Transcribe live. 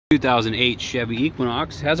2008 Chevy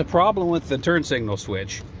Equinox has a problem with the turn signal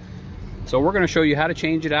switch. So we're going to show you how to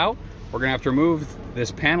change it out. We're going to have to remove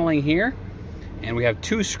this paneling here, and we have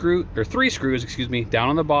three screws, excuse me, down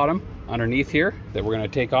on the bottom underneath here that we're going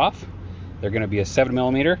to take off. They're going to be a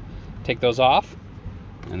 7mm. Take those off,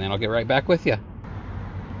 and then I'll get right back with you.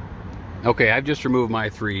 Okay, I've just removed my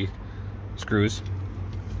 3 screws.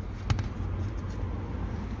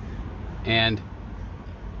 And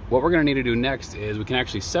what we're going to need to do next is we can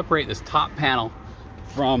actually separate this top panel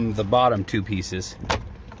from the bottom 2 pieces.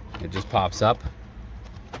 It just pops up.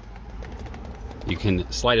 You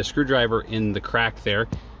can slide a screwdriver in the crack there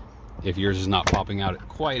if yours is not popping out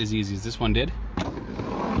quite as easy as this one did.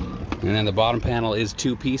 And then the bottom panel is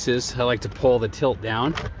 2 pieces. I like to pull the tilt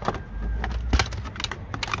down.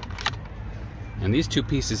 And these 2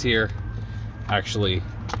 pieces here actually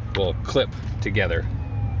will clip together.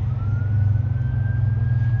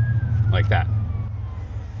 Like that.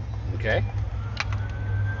 Okay?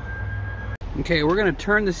 Okay, we're going to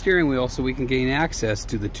turn the steering wheel so we can gain access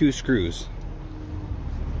to the 2 screws.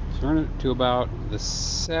 Turn it to about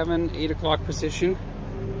the 8 o'clock position.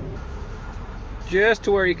 Just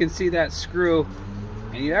to where you can see that screw.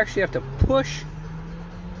 And you actually have to push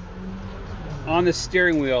on the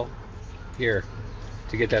steering wheel here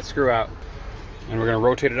to get that screw out. And we're going to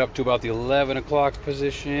rotate it up to about the 11 o'clock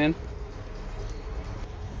position.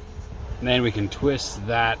 And then we can twist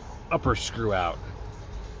that upper screw out.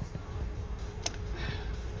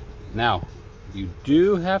 Now, you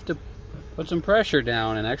do have to put some pressure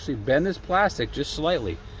down and actually bend this plastic just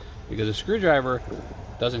slightly, because a screwdriver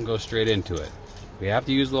doesn't go straight into it. We have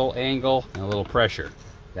to use a little angle and a little pressure.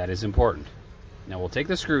 That is important. Now we'll take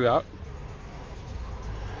the screw out.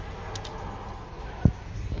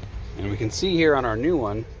 And we can see here on our new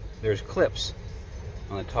one, there's clips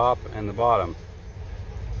on the top and the bottom.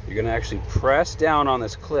 You're going to actually press down on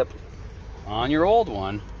this clip on your old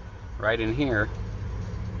one, right in here,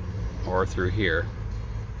 or through here,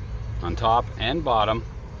 on top and bottom,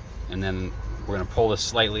 and then we're going to pull this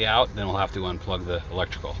slightly out, then we'll have to unplug the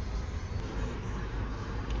electrical.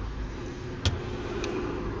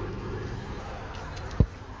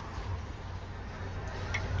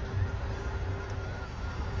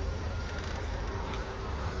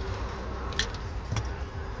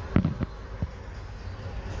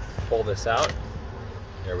 Pull this out.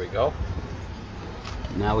 There we go.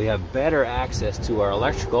 Now we have better access to our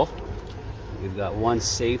electrical. We've got one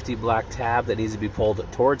safety black tab that needs to be pulled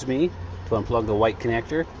towards me to unplug the white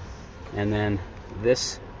connector, and then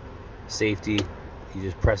this safety, you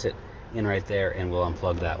just press it in right there and we'll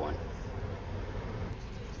unplug that one.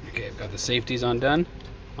 Okay, I've got the safeties undone.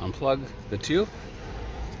 Unplug the 2.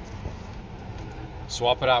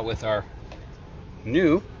 Swap it out with our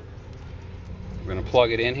new. We're going to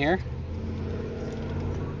plug it in here.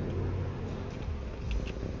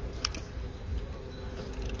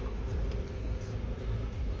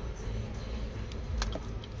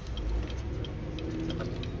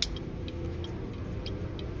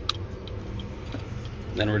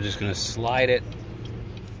 Then we're just going to slide it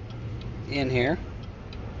in here.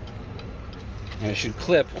 And it should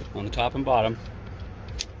clip on the top and bottom.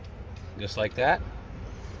 Just like that.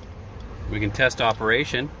 We can test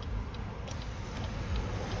operation.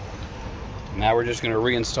 Now we're just going to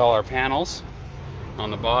reinstall our panels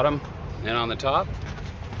on the bottom and on the top.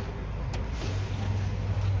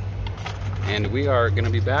 And we are going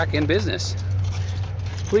to be back in business.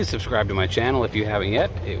 Please subscribe to my channel if you haven't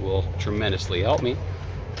yet. It will tremendously help me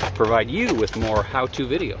provide you with more how-to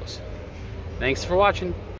videos. Thanks for watching.